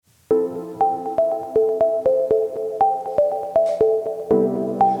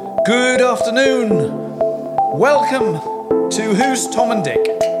Good afternoon. Welcome to Who's Tom and Dick?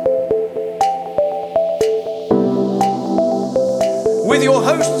 With your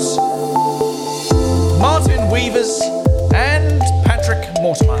hosts, Martin Weavers and Patrick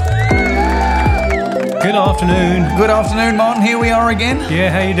Mortimer. Good afternoon. Good afternoon, Martin. Here we are again. Yeah,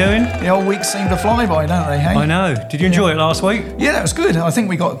 how you doing? The old weeks seem to fly by, don't they, hey? I know. Did you enjoy it last week? Yeah, that was good. I think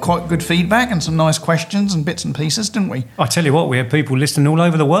we got quite good feedback and some nice questions and bits and pieces, didn't we? I tell you what, we had people listening all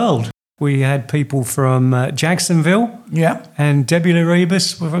over the world. We had people from Jacksonville. Yeah. And Debbie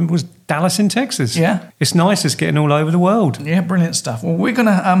Laribus was Dallas in Texas. Yeah. It's nice it's getting all over the world. Yeah, brilliant stuff. Well, we're going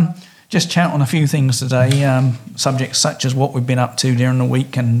to just chat on a few things today, subjects such as what we've been up to during the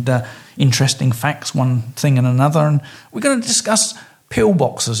week and interesting facts, one thing and another. And we're going to discuss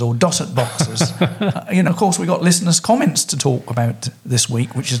pillboxes or dosset boxes. Of course, we got listeners' comments to talk about this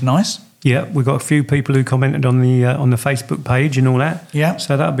week, which is nice. Yeah, we've got a few people who commented on the Facebook page and all that. Yeah.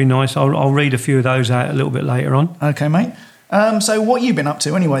 So that'll be nice. I'll read a few of those out a little bit later on. Okay, mate. So what have you been up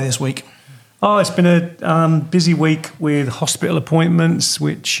to anyway this week? Oh, it's been a busy week with hospital appointments,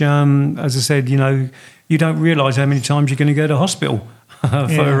 which, as I said, you don't realise how many times you're going to go to hospital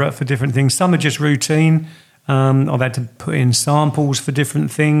for different things. Some are just routine. I've had to put in samples for different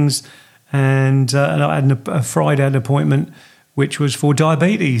things. And I had a Friday an appointment, which was for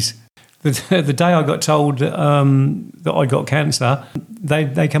diabetes. The day I got told that I got cancer,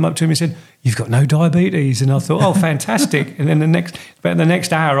 they come up to me and said, "You've got no diabetes." And I thought, "Oh, fantastic." And then the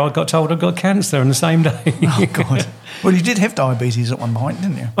next hour, I got told I got cancer on the same day. Oh, God. Well, you did have diabetes at one point,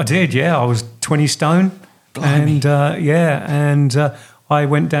 didn't you? I did, yeah. I was 20 stone. Blimey. And I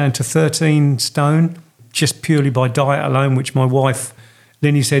went down to 13 stone just purely by diet alone, which my wife,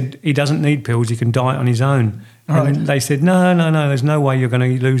 Linny, said he doesn't need pills, he can diet on his own. Right. And they said, no, there's no way you're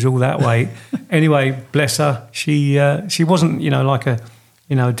going to lose all that weight. Anyway, bless her, she wasn't, like a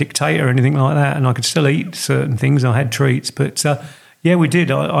dictator or anything like that, and I could still eat certain things. I had treats, but we did.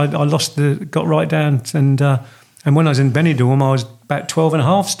 I got right down, and when I was in Benidorm, I was about 12 and a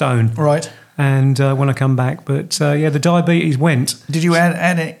half stone. Right. And when I come back, but the diabetes went. Did you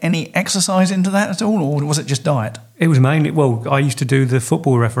add any exercise into that at all, or was it just diet? It was mainly, I used to do the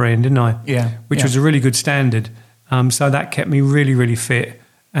football refereeing, didn't I? Yeah. Which was a really good standard. So that kept me really, really fit.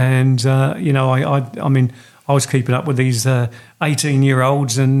 And, I was keeping up with these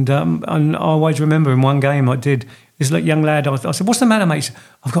 18-year-olds. And I always remember in one game I did, this young lad, I said, "What's the matter, mate?" He said,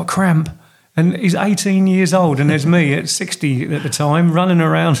 "I've got cramp." And he's 18 years old, and there's me at 60 at the time running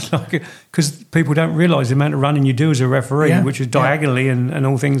around because people don't realise the amount of running you do as a referee, which is diagonally and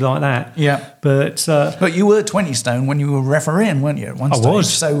all things like that. Yeah. But you were 20 stone when you were refereeing, weren't you, at one stage? I was.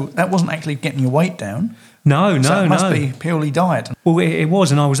 So that wasn't actually getting your weight down. No. It must be purely diet. Well, it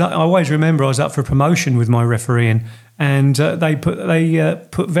was, and I always remember I was up for promotion with my refereeing, and they put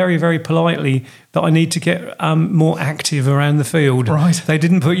very, very politely that I need to get more active around the field. Right. They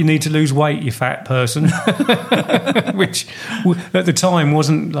didn't put you need to lose weight, you fat person, which at the time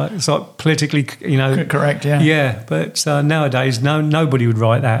wasn't politically, correct. Yeah. Yeah, but nowadays nobody would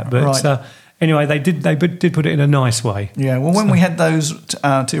write that. But right. Anyway, they did put it in a nice way. Yeah. Well, when we had those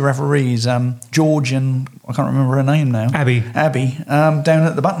two referees, George and I can't remember her name now, Abby, down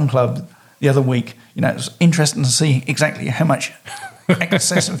at the Button Club the other week, it was interesting to see exactly how much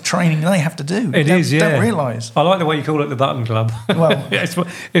excessive training they have to do. Don't realise. I like the way you call it the Button Club. Well,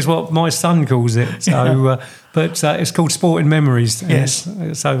 it's what my son calls it. So, but it's called Sporting Memories. Yes.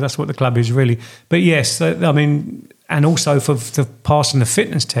 So that's what the club is really. But yes, and also for passing the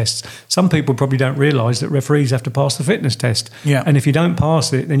fitness tests. Some people probably don't realise that referees have to pass the fitness test. Yeah. And if you don't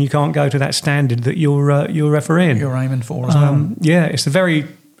pass it, then you can't go to that standard that you're refereeing. You're aiming for as well. Yeah, it's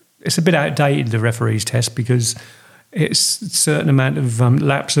a bit outdated, the referee's test, because it's a certain amount of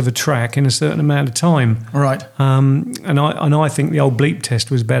laps of a track in a certain amount of time. Right. And I think the old bleep test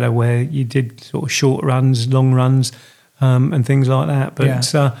was better, where you did sort of short runs, long runs, and things like that.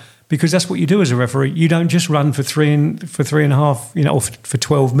 But because that's what you do as a referee. You don't just run for three and a half, or for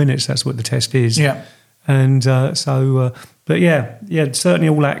 12 minutes. That's what the test is. Yeah. And but certainly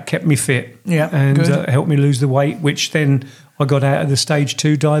all that kept me fit. Yeah. And helped me lose the weight, which then I got out of the stage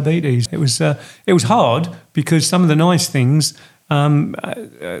 2 diabetes. It was hard because some of the nice things,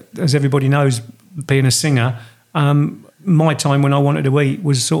 as everybody knows, being a singer, my time when I wanted to eat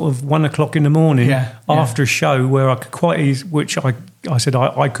was sort of 1 o'clock in the morning after a show, where I could quite easily, which I said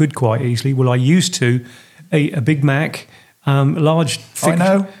I could quite easily. Well, I used to eat a Big Mac, a large thick... I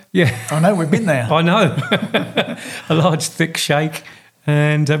know. Yeah. I know, we've been there. I know. A large thick shake.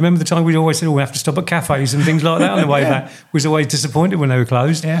 And I remember the time we always said, we have to stop at cafes and things like that on the way back. Was always disappointed when they were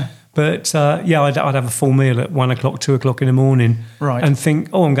closed. Yeah. But I'd have a full meal at 1 o'clock, 2 o'clock in the morning, Right. and think,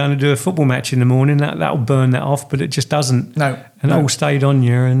 oh, I'm going to do a football match in the morning. That'll burn that off, but it just doesn't. No, and no. it all stayed on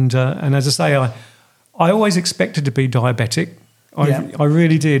you. And as I say, I always expected to be diabetic. I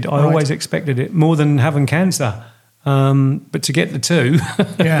really did. I always expected it more than having cancer. But to get the two,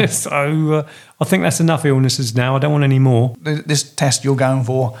 Yeah. so I think that's enough illnesses now. I don't want any more. This test you're going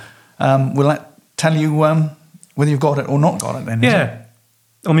for, will that tell you whether you've got it or not got it then? is it? Yeah.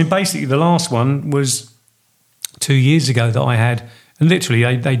 I mean, basically, the last one was 2 years ago that I had, and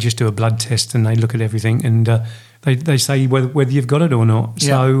literally they just do a blood test and they look at everything and they say whether you've got it or not. Yeah.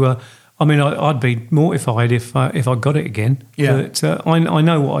 So, I mean, I'd be mortified if I got it again. Yeah. But I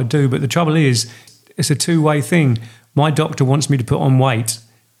know what I do. But the trouble is, it's a two-way thing. My doctor wants me to put on weight,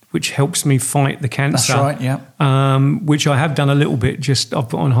 which helps me fight the cancer. That's right, yeah. Which I have done a little bit. I've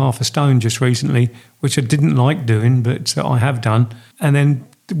put on 1/2 stone just recently, which I didn't like doing, but I have done. And then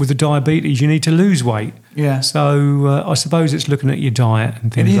with the diabetes, you need to lose weight. Yeah. So I suppose it's looking at your diet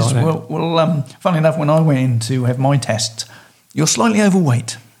and It things is. like that. Well, funnily enough, when I went in to have my test, you're slightly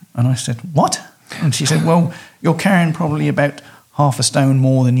overweight. And I said, what? And she said, well, you're carrying probably about 1/2 stone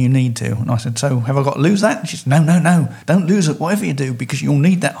more than you need to. And I said, so have I got to lose that? And she said, no, don't lose it, whatever you do, because you'll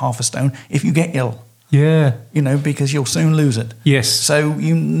need that 1/2 stone if you get ill. Yeah. Because you'll soon lose it. Yes. So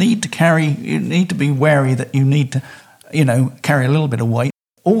you need to be wary that you need to, carry a little bit of weight.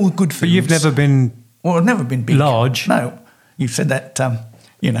 All the good foods. But you've never been Well, I've never been big. large. No. You said that,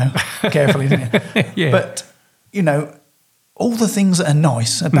 carefully, didn't you? Yeah. But, all the things that are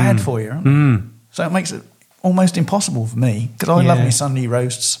nice are bad for you. So it makes it almost impossible for me, because I love Yeah. my Sunday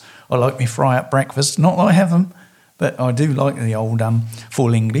roasts. I like me fry-up breakfast. Not that I have them, but I do like the old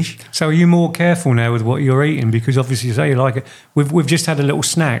full English. So are you more careful now with what you're eating? Because obviously you say you like it. We've just had a little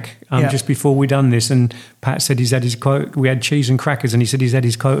snack just before we done this, and Pat said he's had his quote. We had cheese and crackers, and he said he's had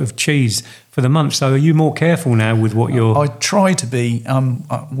his quote of cheese for the month. So are you more careful now with what you're... I try to be.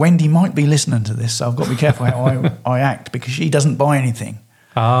 Wendy might be listening to this, so I've got to be careful how I act, because she doesn't buy anything.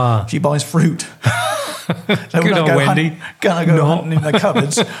 She buys fruit. So Good when old Wendy. Gonna go hunting in the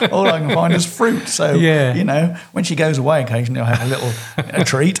cupboards, all I can find is fruit. So when she goes away, occasionally I'll have a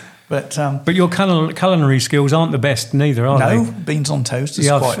treat. But your culinary skills aren't the best neither, are they? no, beans on toast. Is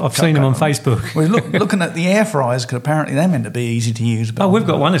I've seen them on Facebook. We're looking at the air fryers, because apparently they're meant to be easy to use. But We've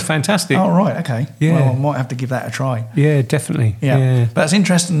got one. It's fantastic. Oh right, okay. Yeah. Well, I might have to give that a try. Yeah, definitely. Yeah. But it's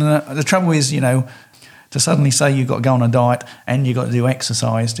interesting. The trouble is, to suddenly say you've got to go on a diet and you've got to do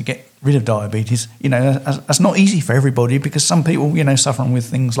exercise to get rid of diabetes, that's not easy for everybody, because some people, suffering with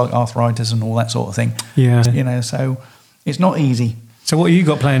things like arthritis and all that sort of thing. Yeah. So it's not easy. So what have you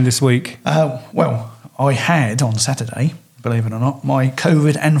got planned this week? Well, I had on Saturday, believe it or not, my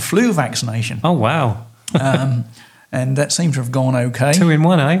COVID and flu vaccination. Oh, wow. And that seemed to have gone okay. 2 in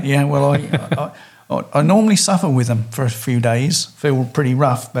 1, eh? Yeah, well, I normally suffer with them for a few days, feel pretty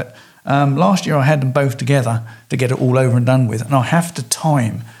rough, but last year I had them both together to get it all over and done with, and I have to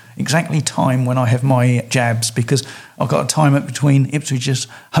exactly time when I have my jabs, because I've got to time it between Ipswich's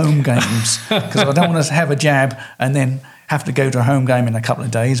home games, because I don't want to have a jab and then have to go to a home game in a couple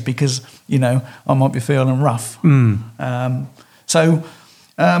of days, because, I might be feeling rough. I've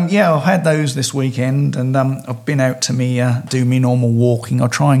had those this weekend, and I've been out to do me normal walking. I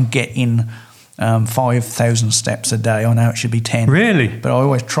try and get in 5,000 steps a day. I know it should be 10. Really? But I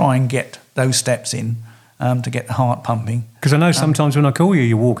always try and get those steps in to get the heart pumping. Because I know sometimes when I call you,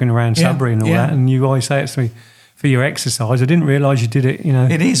 you're walking around Sudbury and all that, and you always say it's for your exercise. I didn't realise you did it,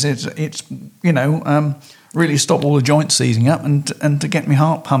 It is. It's really stop all the joints seizing up and to get my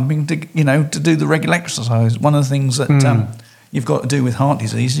heart pumping, to do the regular exercise. One of the things that you've got to do with heart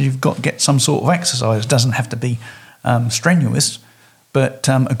disease is you've got to get some sort of exercise. It doesn't have to be strenuous, but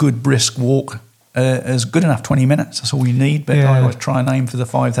a good brisk walk is good enough. 20 minutes, that's all you need. But I always try and aim for the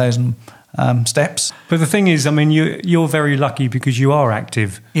 5,000 steps. But the thing is, I mean, you're very lucky because you are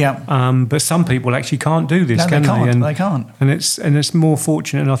active. Yeah. But some people actually can't do this, can they? They can't. And it's more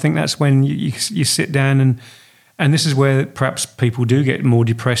fortunate. And I think that's when you sit down and this is where perhaps people do get more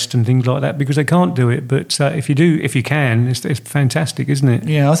depressed and things like that, because they can't do it. But if you can, it's fantastic, isn't it?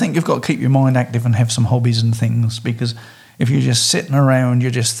 Yeah, I think you've got to keep your mind active and have some hobbies and things, because if you're just sitting around,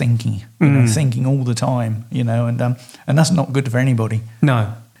 you're just thinking, thinking all the time, and that's not good for anybody.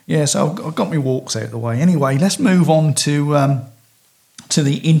 No. Yeah, so I've got my walks out of the way. Anyway, let's move on to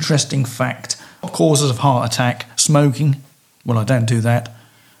the interesting fact. Causes of heart attack: smoking. Well, I don't do that.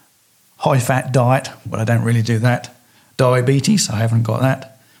 High-fat diet. Well, I don't really do that. Diabetes. I haven't got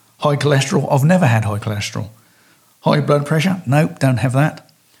that. High cholesterol. I've never had high cholesterol. High blood pressure. Nope, don't have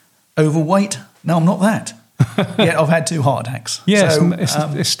that. Overweight. No, I'm not that. Yet I've had 2 heart attacks. Yeah, So,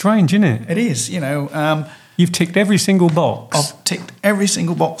 it's strange, isn't it? it is, You've ticked every single box. I've ticked every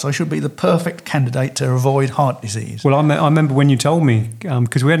single box. I should be the perfect candidate to avoid heart disease. Well, I remember when you told me,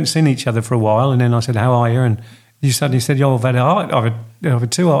 because we hadn't seen each other for a while, and then I said, "How are you?" And you suddenly said, "Yo, I've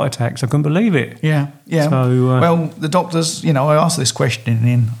had 2 heart attacks." I couldn't believe it. Yeah. So, well, the doctors, I asked this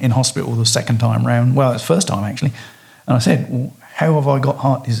question in hospital the second time round. Well, it's the first time actually, and I said, "Well, how have I got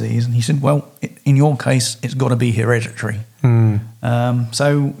heart disease?" And he said, "Well, in your case, it's got to be hereditary."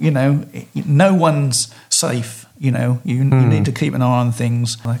 So no one's safe. You need to keep an eye on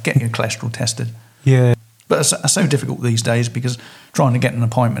things. Get your cholesterol tested. Yeah, But it's so difficult these days because trying to get an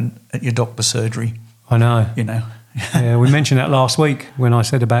appointment at your doctor's surgery. I know. Yeah, we mentioned that last week when I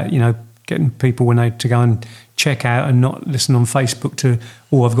said about getting people when they to go and check out and not listen on Facebook to,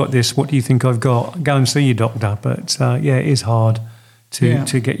 "Oh, I've got this. What do you think I've got?" Go and see your doctor. But it is hard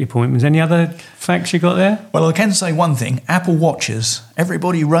to get your appointments. Any other facts you got there? Well, I can say one thing. Apple Watches,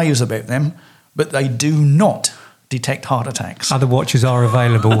 everybody raves about them, but they do not detect heart attacks. Other watches are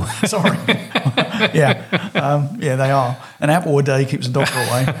available. Sorry. They are. An apple a day keeps the doctor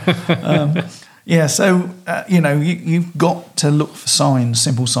away. You've got to look for signs,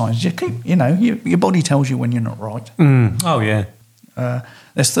 simple signs. You keep, your body tells you when you're not right. Oh, yeah.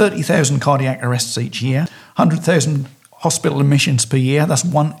 There's 30,000 cardiac arrests each year, 100,000 hospital admissions per year. That's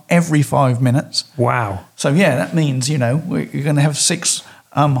 1 every 5 minutes. Wow. So, that means, you're going to have 6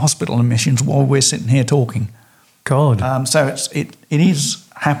 hospital admissions while we're sitting here talking. God. So it is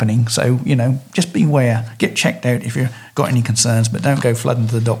happening. So, just beware. Get checked out if you've got any concerns, but don't go flooding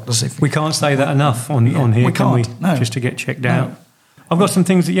to the doctors. We can't say that enough on here, we can we? can't, no. Just to get checked out. I've got some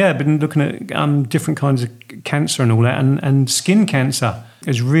things I've been looking at different kinds of cancer and all that, and skin cancer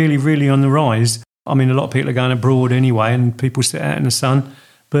is really, really on the rise. I mean, a lot of people are going abroad anyway, and people sit out in the sun,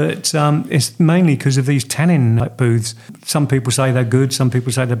 but it's mainly because of these tanning booths. Some people say they're good, some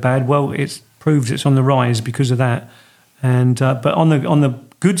people say they're bad. Well, it proves it's on the rise because of that. And but on the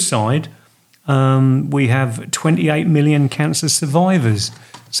good side, we have 28 million cancer survivors.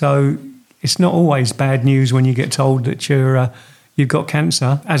 So it's not always bad news when you get told that you've got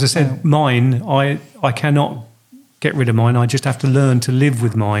cancer. As I said, mine, I cannot get rid of mine. I just have to learn to live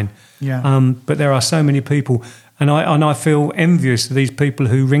with mine. Yeah. But there are so many people, and I feel envious of these people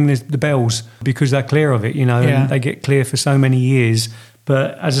who ring the bells because they're clear of it, and they get clear for so many years.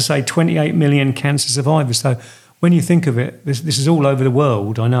 But as I say, 28 million cancer survivors. So when you think of it, this is all over the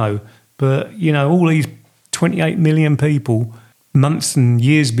world, I know. But, all these 28 million people, months and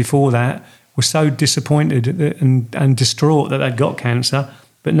years before that, were so disappointed and distraught that they'd got cancer,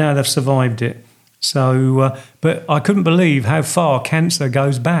 but now they've survived it. So, but I couldn't believe how far cancer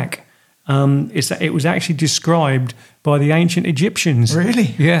goes back. It was actually described by the ancient Egyptians.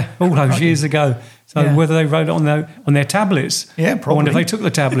 Really? Yeah, all those years ago. So whether they wrote it on their tablets. Yeah, probably. I wonder if they took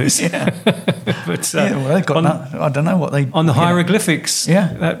the tablets. But they've got I don't know what they... On the hieroglyphics.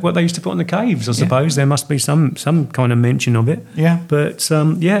 Yeah. What they used to put on the caves, I suppose. There must be some kind of mention of it. Yeah. But,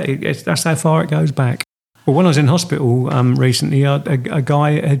 that's how far it goes back. Well, when I was in hospital recently, a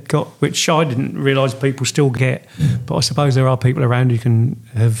guy had got, which I didn't realise people still get, but I suppose there are people around who can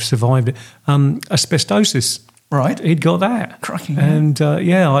have survived it, asbestosis. Right. He'd got that. Cracking. And,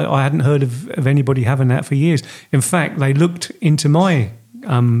 I hadn't heard of anybody having that for years. In fact, they looked into my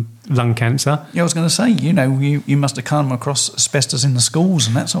lung cancer. Yeah, I was going to say, you must have come across asbestos in the schools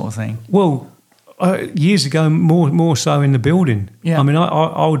and that sort of thing. Well, years ago, more so in the building. Yeah. I mean,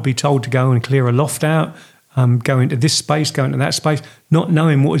 I would be told to go and clear a loft out, go into this space, go into that space, not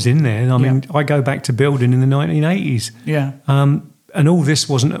knowing what was in there. I mean, I go back to building in the 1980s. Yeah. And all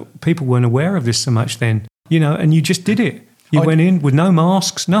this people weren't aware of this so much then, and you just did it. You went in with no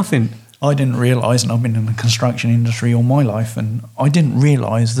masks, nothing. I didn't realise, and I've been in the construction industry all my life, and I didn't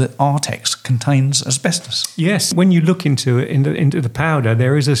realise that Artex contains asbestos. Yes, when you look into it, into the powder,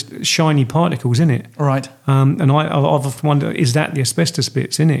 there is a shiny particles in it. Right. And I've often wondered, is that the asbestos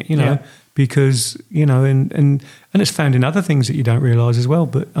bits in it? Because and it's found in other things that you don't realise as well.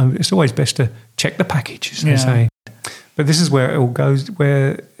 But it's always best to check the package, as they say. But this is where it all goes,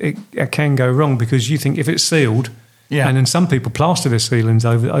 where it can go wrong, because you think if it's sealed. Yeah. And then some people plaster their ceilings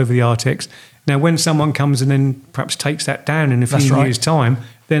over the Artex. Now, when someone comes and then perhaps takes that down in a few years' time,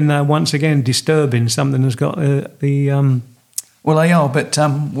 then they're once again disturbing something that's got the... Well, they are, but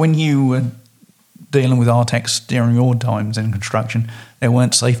when you were dealing with Artex during your times in construction, there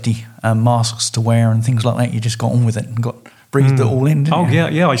weren't safety masks to wear and things like that. You just got on with it and breathed it all in, didn't you?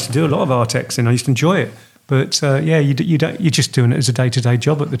 Yeah, I used to do a lot of Artex and I used to enjoy it. But you're just doing it as a day-to-day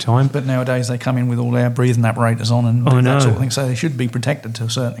job at the time. But nowadays they come in with all our breathing apparatus on and that sort of thing, so they should be protected to a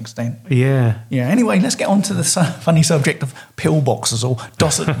certain extent. Yeah. Yeah. Anyway, let's get on to the funny subject of pillboxes or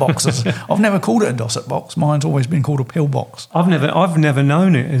Dossett boxes. I've never called it a Dossett box. Mine's always been called a pillbox. I've never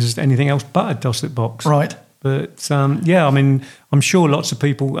known it as anything else but a Dossett box. Right. But I'm sure lots of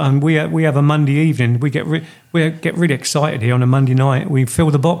people. We have a Monday evening. We get really excited here on a Monday night. We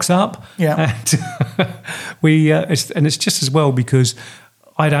fill the box up. Yeah. And it's just as well because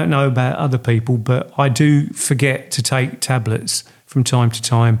I don't know about other people, but I do forget to take tablets from time to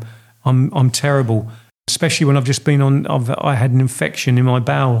time. I'm terrible, especially when I've just been on. I had an infection in my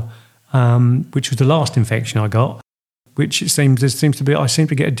bowel, which was the last infection I got. Which I seem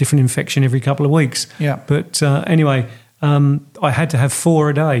to get a different infection every couple of weeks. Yeah. But anyway, I had to have 4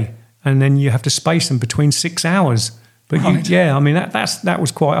 a day, and then you have to space them between 6 hours. But right. That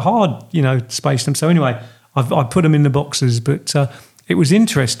was quite hard, to space them. So anyway, I put them in the boxes, but it was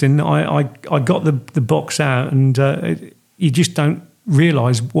interesting. I got the box out, and you just don't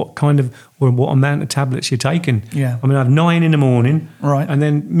realise what kind of or what amount of tablets you're taking. Yeah. I have 9 in the morning, right, and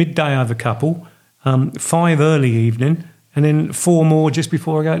then midday I have a couple. 5 early evening, and then 4 more just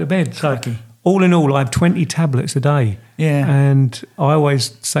before I go to bed. So all in all, I have 20 tablets a day. Yeah. And I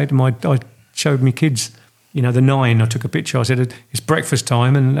always say I showed my kids, the 9, I took a picture, I said, it's breakfast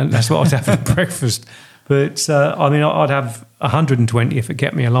time, and that's what I'd have for breakfast. But, I'd have 120 if it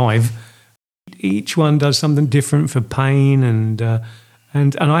kept me alive. Each one does something different for pain, and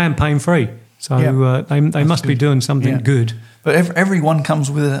I am pain-free. So they must be doing something good. But everyone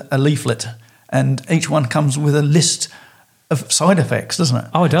comes with a leaflet. And each one comes with a list of side effects, doesn't it?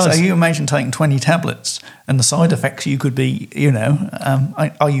 Oh, it does. So you imagine taking 20 tablets and the side effects you could be,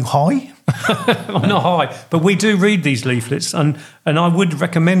 are you high? I'm not high. But we do read these leaflets, and I would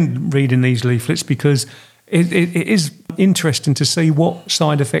recommend reading these leaflets because it is interesting to see what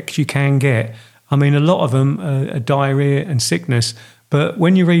side effects you can get. A lot of them are diarrhoea and sickness, but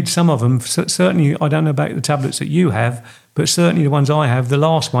when you read some of them, certainly, I don't know about the tablets that you have, but certainly the ones I have, the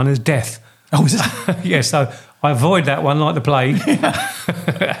last one is death. Oh, is it? Yeah, so I avoid that one like the plague.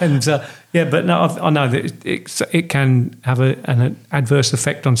 And but no, I know that it can have an adverse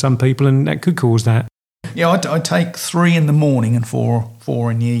effect on some people, and that could cause that. Yeah, I take 3 in the morning and 4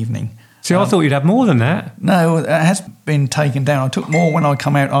 in the evening. See, I thought you'd have more than that. No, it has been taken down. I took more when I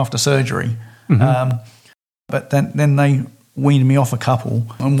come out after surgery, but then they weaned me off a couple.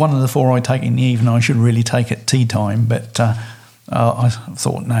 And one of the 4 I take in the evening, I should really take at tea time, but. I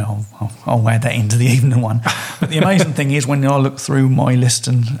thought, no, I'll add that into the evening one. But the amazing thing is when I look through my list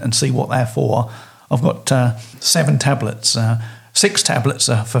and see what they're for, I've got 7 tablets. 6 tablets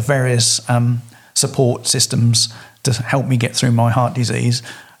are for various support systems to help me get through my heart disease.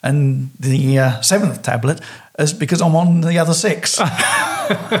 And the 7th tablet is because I'm on the other 6. So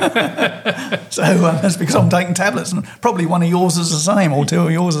that's because I'm taking tablets, and probably one of yours is the same, or 2 of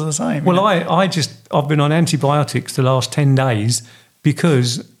yours are the same. Well, I've been on antibiotics the last 10 days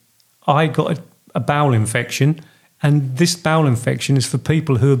because I got a bowel infection, and this bowel infection is for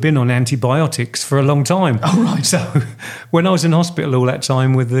people who have been on antibiotics for a long time. Oh, right. So when I was in hospital all that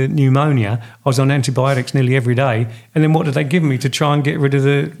time with the pneumonia, I was on antibiotics nearly every day. And then what did they give me to try and get rid of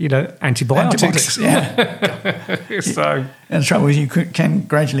the, antibiotics? Yeah. So, and the trouble is you can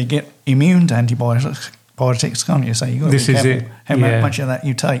gradually get immune to antibiotics, can't you? So you've got to be careful how much of that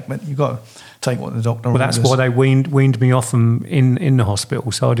you take, but you've got to take what the doctor orders. Well, that's why they weaned me off them in the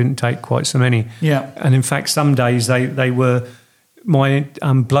hospital, so I didn't take quite so many. Yeah. And in fact, some days they were, my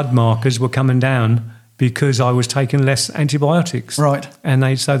blood markers were coming down because I was taking less antibiotics. Right. And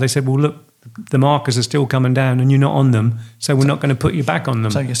they said, well, look, the markers are still coming down and you're not on them, so we're not going to put you back on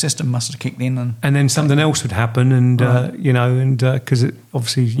them. So your system must have kicked in. And then something else would happen, and, because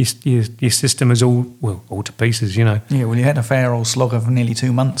obviously your system is all to pieces, Yeah, well, you had a fair old slog of nearly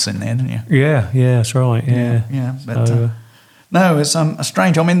 2 months in there, didn't you? Yeah, that's right, yeah. Yeah, but... no, it's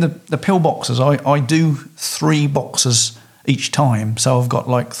strange. I mean, the pill boxes, I do 3 boxes each time, so I've got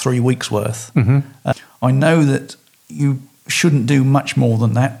like 3 weeks' worth. Mm-hmm. I know that you shouldn't do much more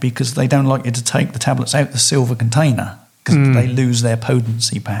than that because they don't like you to take the tablets out the silver container because they lose their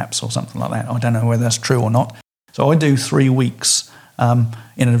potency perhaps or something like that. I don't know whether that's true or not. So I do 3 weeks in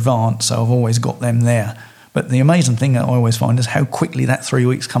advance, so I've always got them there. But the amazing thing that I always find is how quickly that 3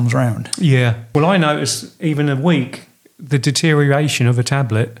 weeks comes round. Yeah. Well, I notice even a week, the deterioration of a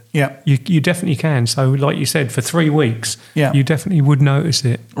tablet. Yeah. You definitely can. So like you said, for 3 weeks, you definitely would notice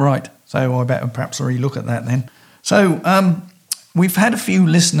it. Right. So I better perhaps relook at that then. So we've had a few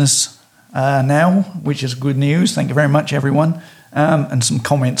listeners now, which is good news. Thank you very much, everyone. And some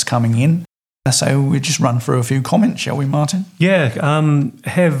comments coming in. So we'll just run through a few comments, shall we, Martin? Yeah,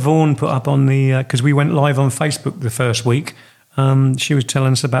 Hev Vaughan put up on the, because we went live on Facebook the first week, she was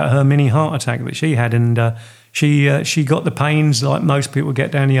telling us about her mini heart attack that she had, and she got the pains like most people get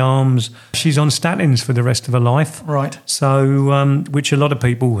down the arms. She's on statins for the rest of her life. Right. So, which a lot of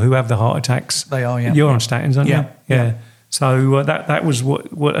people who have the heart attacks, They are, yeah. You're on statins, aren't Yeah. you? Yeah. So that was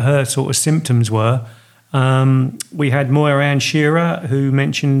what her sort of symptoms were. We had Moira Ann Shearer, who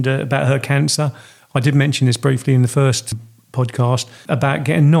mentioned about her cancer. I did mention this briefly in the first podcast about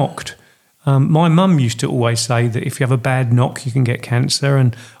getting knocked. My mum used to always say that if you have a bad knock, you can get cancer,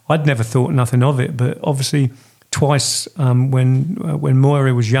 and I'd never thought nothing of it. But obviously, twice when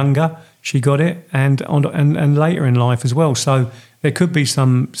Moira was younger, she got it, and later in life as well. So there could be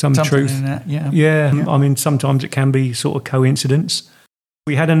some Something truth in that, yeah. Yeah, I mean, sometimes it can be sort of coincidence.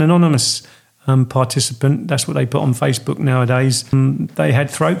 We had an anonymous participant, that's what they put on Facebook nowadays. They had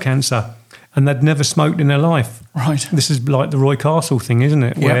throat cancer and they'd never smoked in their life. Right. This is like the Roy Castle thing, isn't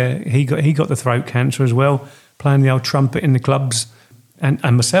it? Yeah. Where he got the throat cancer as well, playing the old trumpet in the clubs. And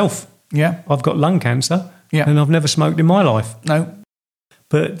myself, Yeah. I've got lung cancer, Yeah. and I've never smoked in my life. No.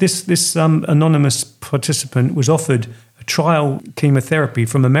 But this anonymous participant was offered a trial chemotherapy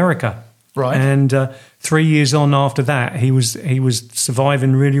from America. Right. And 3 years on after that, he was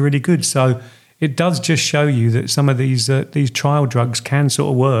surviving really, really good. So it does just show you that some of these trial drugs can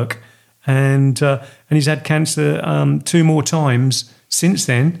sort of work. And he's had cancer 2 more times since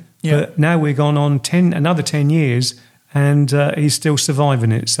then. Yeah. But now we've gone on another 10 years, and he's still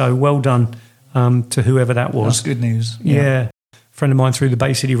surviving it. So well done to whoever that was. That's good news. Yeah. Friend of mine through the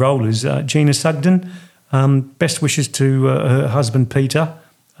Bay City Rollers, Gina Sugden. Best wishes to her husband, Peter.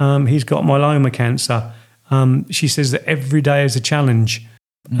 He's got myeloma cancer. She says that every day is a challenge.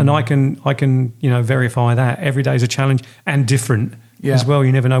 And I can verify that. Every day is a challenge and different as well.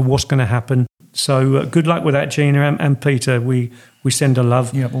 You never know what's going to happen. So good luck with that, Gina and Peter. We send her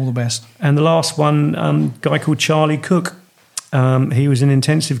love. Yeah, all the best. And the last one, guy called Charlie Cook. He was in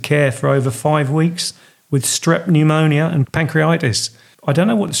intensive care for over 5 weeks with strep pneumonia and pancreatitis. I don't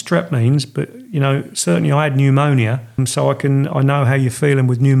know what the strep means, but certainly I had pneumonia, so I know how you're feeling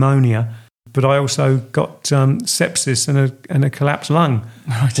with pneumonia. But I also got sepsis and a collapsed lung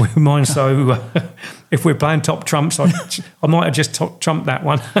with mine. So if we're playing top trumps, I might have just trumped that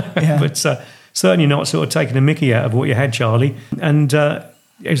one. Yeah. But certainly not sort of taking a mickey out of what you had, Charlie. And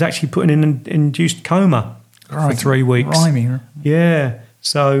it was actually put in an induced coma for 3 weeks. Blimey. Yeah.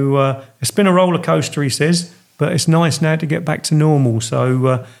 So it's been a roller coaster, he says, but it's nice now to get back to normal.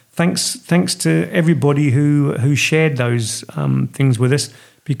 So thanks to everybody who shared those things with us,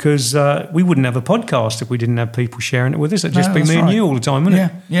 because we wouldn't have a podcast if we didn't have people sharing it with us. It'd just be me and you all the time,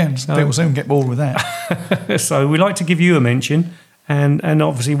 wouldn't it? Yeah. So, People soon get bored with that. so we like to give you a mention, and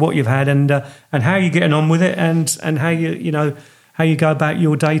obviously what you've had, and how you're getting on with it, and how how you go about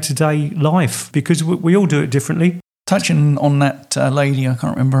your day-to-day life, because we all do it differently. Touching on that lady, I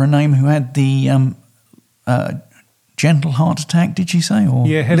can't remember her name, who had the gentle heart attack, did she say? Or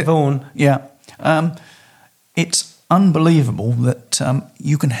Yeah, Hev Vaughan. Yeah. It's unbelievable that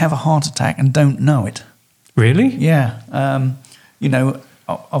you can have a heart attack and don't know it. Really? Yeah.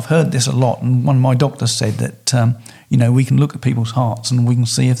 I've heard this a lot, and one of my doctors said that, we can look at people's hearts and we can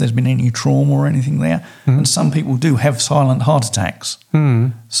see if there's been any trauma or anything there. And some people do have silent heart attacks.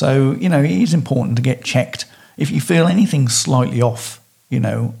 So, it is important to get checked. If you feel anything slightly off,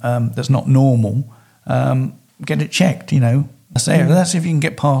 that's not normal, get it checked, That's if you can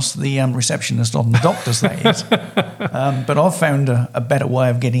get past the receptionist on the doctors, that is. But I've found a better way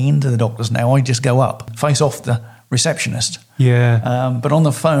of getting into the doctors now. I just go up, face off the receptionist. Yeah. But on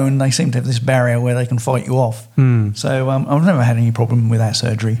the phone, they seem to have this barrier where they can fight you off. So I've never had any problem with that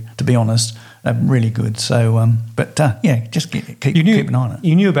surgery, to be honest. They're really good. So, just keep an eye on it.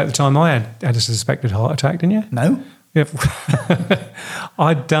 You knew about the time I had a suspected heart attack, didn't you? No? Yeah.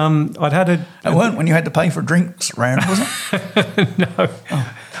 I'd had a. It weren't when you had to pay for drinks round, was it? No.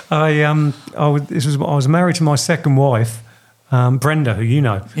 Oh. I was married to my second wife, Brenda, who you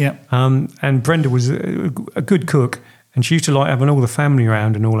know. Yeah. And Brenda was a good cook, and she used to like having all the family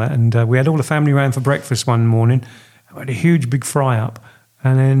around and all that. And we had all the family around for breakfast one morning. We had a huge big fry up,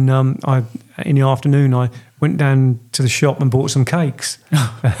 and then in the afternoon I went down to the shop and bought some cakes.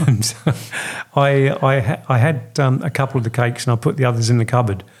 And I had a couple of the cakes, and I put the others in the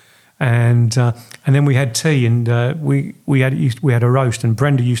cupboard. And then we had tea, and we had a roast. And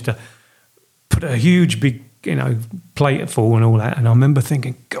Brenda used to put a huge big plate full and all that. And I remember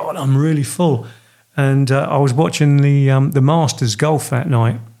thinking, God, I'm really full. And I was watching the Masters golf that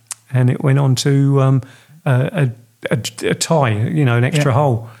night, and it went on to a tie, an extra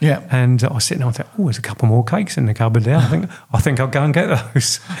hole. Yeah. And I was sitting there and thought, there's a couple more cakes in the cupboard there. I think I'll go and get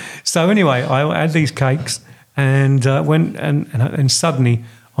those. So anyway, I had these cakes and went and suddenly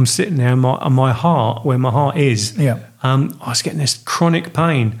I'm sitting there and my heart, where my heart is, I was getting this chronic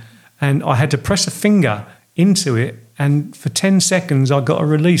pain and I had to press a finger into it, and for 10 seconds I got a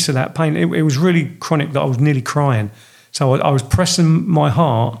release of that pain. It was really chronic that I was nearly crying. So I was pressing my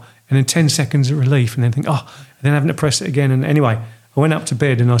heart and then 10 seconds of relief and then think, and then having to press it again. And anyway, I went up to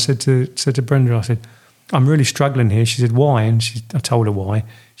bed and I said to Brenda, I said, I'm really struggling here. She said, why? And I told her why.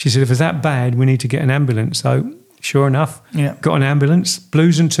 She said, if it's that bad, we need to get an ambulance. So sure enough, got an ambulance,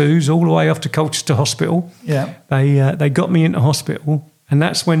 blues and twos, all the way off to Colchester Hospital. Yeah. They got me into hospital. And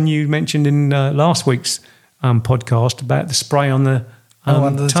that's when you mentioned in last week's podcast about the spray on the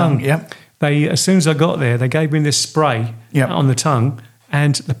under the tongue. Yeah. As soon as I got there, they gave me this spray on the tongue,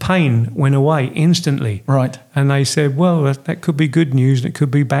 and the pain went away instantly. Right. And they said, well, that could be good news and it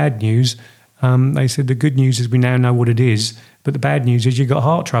could be bad news. They said the good news is we now know what it is, but the bad news is you got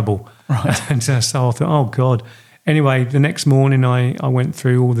heart trouble. Right. And so I thought, oh, God. Anyway, the next morning I went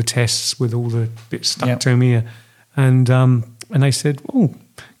through all the tests with all the bits stuck to me, and they said,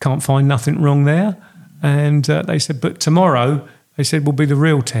 can't find nothing wrong there. And they said, but tomorrow, they said, will be the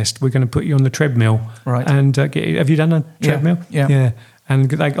real test. We're going to put you on the treadmill. Right. And have you done a treadmill? Yeah.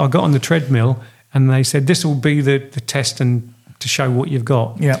 And I got on the treadmill and they said, this will be the test and to show what you've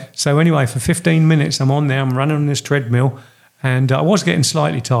got. Yeah. So anyway, for 15 minutes, I'm on there, I'm running on this treadmill, and I was getting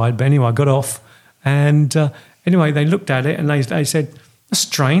slightly tired, but anyway, I got off. And anyway, they looked at it and they said, that's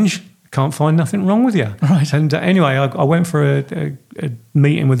strange. Can't find nothing wrong with you. Right. And anyway, I went for a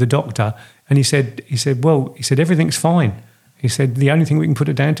meeting with the doctor, and he said, everything's fine. He said, the only thing we can put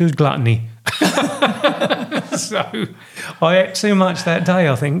it down to is gluttony. So I ate too much that day,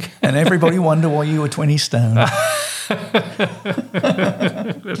 I think. And everybody wondered why you were 20 stone. That's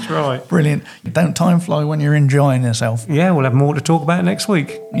right. Brilliant. Don't time fly when you're enjoying yourself. Yeah, we'll have more to talk about next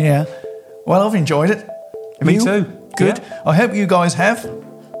week. Yeah. Well, I've enjoyed it. Me too. Good. Yeah. I hope you guys have.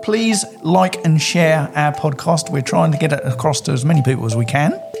 Please like and share our podcast. We're trying to get it across to as many people as we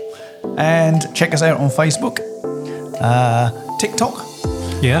can. And check us out on Facebook, TikTok.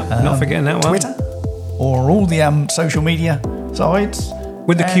 Yeah, not forgetting that one. Twitter, or all the social media sites.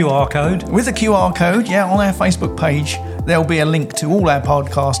 With the QR code. With the QR code, on our Facebook page, there'll be a link to all our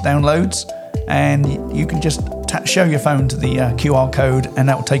podcast downloads, and you can just show your phone to the QR code, and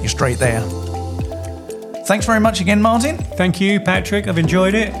that will take you straight there. Thanks very much again, Martin. Thank you, Patrick. I've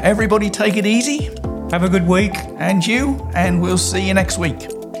enjoyed it. Everybody take it easy. Have a good week. And we'll see you next week.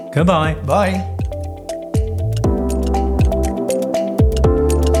 Goodbye. Bye.